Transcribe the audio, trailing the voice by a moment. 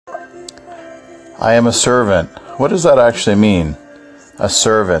I am a servant. What does that actually mean? A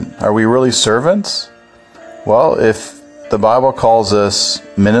servant. Are we really servants? Well, if the Bible calls us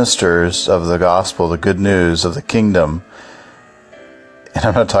ministers of the gospel, the good news of the kingdom, and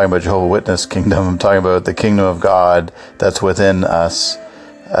I'm not talking about Jehovah's Witness kingdom, I'm talking about the kingdom of God that's within us.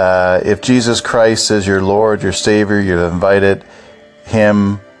 If Jesus Christ is your Lord, your Savior, you've invited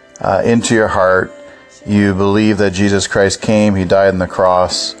Him into your heart, you believe that Jesus Christ came, He died on the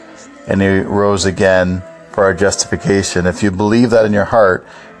cross, and He rose again for our justification. If you believe that in your heart,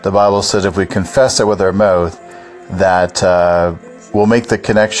 the Bible says if we confess it with our mouth, that we'll make the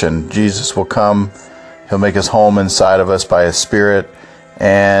connection. Jesus will come, He'll make His home inside of us by His Spirit,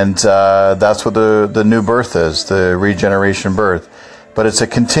 and that's what the new birth is, the regeneration birth. But it's a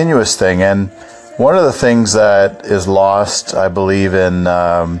continuous thing, and one of the things that is lost, I believe, in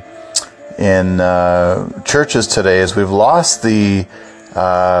churches today is we've lost the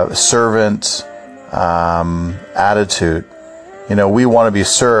servant attitude. You know, we want to be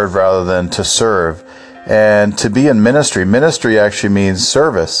served rather than to serve. And to be in ministry, ministry actually means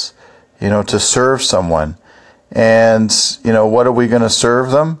service, you know, to serve someone. And, you know, what are we going to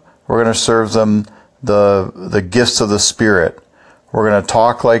serve them? We're going to serve them the gifts of the Spirit. We're going to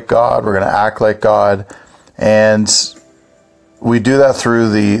talk like God. We're going to act like God. And we do that through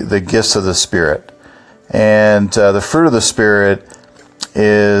the gifts of the Spirit. And the fruit of the Spirit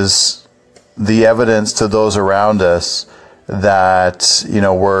is the evidence to those around us that, you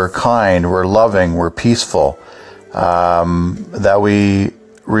know, we're kind, we're loving, we're peaceful, that we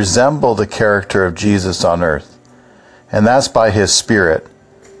resemble the character of Jesus on earth. And that's by His Spirit.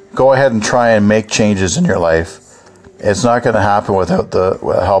 Go ahead and try and make changes in your life. It's not going to happen without the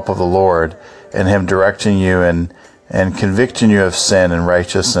help of the Lord and Him directing you and convicting you of sin and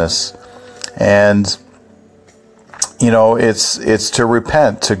righteousness. And, you know, it's to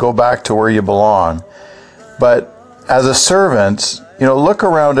repent, to go back to where you belong. But as a servant, you know, look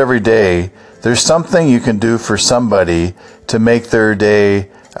around every day. There's something you can do for somebody to make their day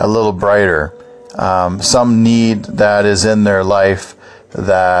a little brighter. Some need that is in their life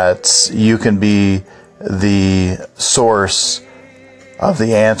that you can be the source of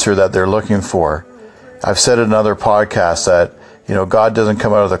the answer that they're looking for. I've said in another podcast that, you know, God doesn't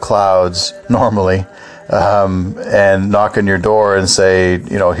come out of the clouds normally and knock on your door and say,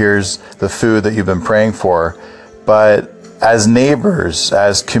 you know, here's the food that you've been praying for. But as neighbors,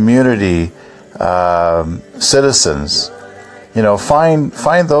 as community citizens, you know, find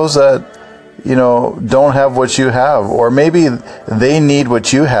those that, you know, don't have what you have, or maybe they need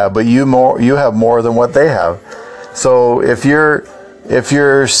what you have, but you have more than what they have. So if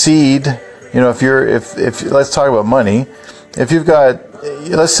your seed, you know, if let's talk about money. If you've got,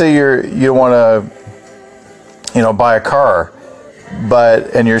 let's say you want to, you know, buy a car,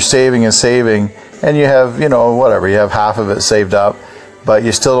 and you're saving, and you have, you know, whatever, you have half of it saved up, but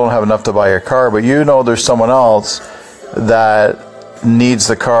you still don't have enough to buy your car, but you know there's someone else that needs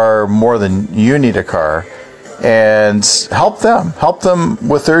the car more than you need a car, and help them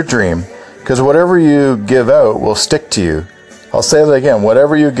with their dream, because whatever you give out will stick to you. I'll say that again,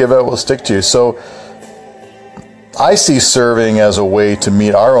 whatever you give out will stick to you. So I see serving as a way to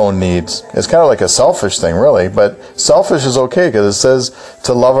meet our own needs. It's kind of like a selfish thing, really, but selfish is okay because it says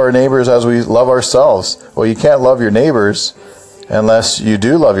to love our neighbors as we love ourselves. Well, you can't love your neighbors unless you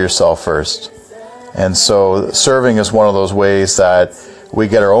do love yourself first. And so serving is one of those ways that we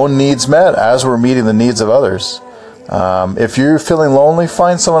get our own needs met as we're meeting the needs of others. If you're feeling lonely,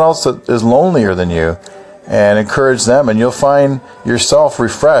 find someone else that is lonelier than you and encourage them, and you'll find yourself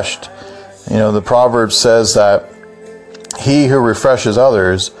refreshed. You know, the proverb says that he who refreshes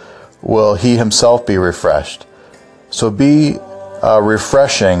others will he himself be refreshed. So be a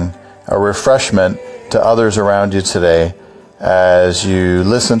refreshment to others around you today as you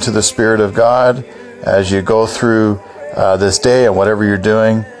listen to the Spirit of God, as you go through this day and whatever you're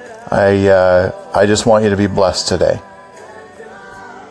doing. I just want you to be blessed today.